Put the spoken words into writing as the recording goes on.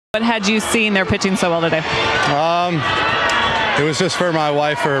What had you seen their pitching so well today? It was just for my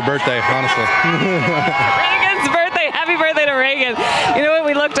wife for her birthday, honestly. Reagan's birthday. Happy birthday to Reagan. You know what?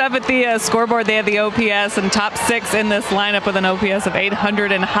 We looked up at the scoreboard. They had the OPS and top 6 in this lineup with an OPS of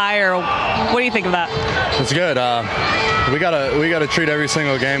 800 and higher. What do you think of that? It's good. We gotta treat every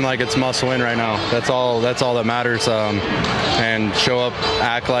single game like it's must win right now. That's all that matters. And show up,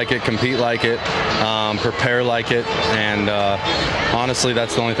 act like it, compete like it, prepare like it, and honestly,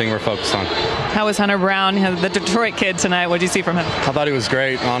 that's the only thing we're focused on. How was Hunter Brown, the Detroit kid, tonight? What did you see from him? I thought he was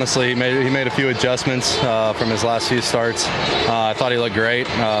great. Honestly, he made a few adjustments from his last few starts. I thought he looked great.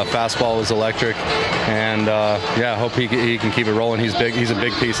 Fastball was electric, and yeah, I hope he can keep it rolling. He's big. He's a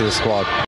big piece of the squad.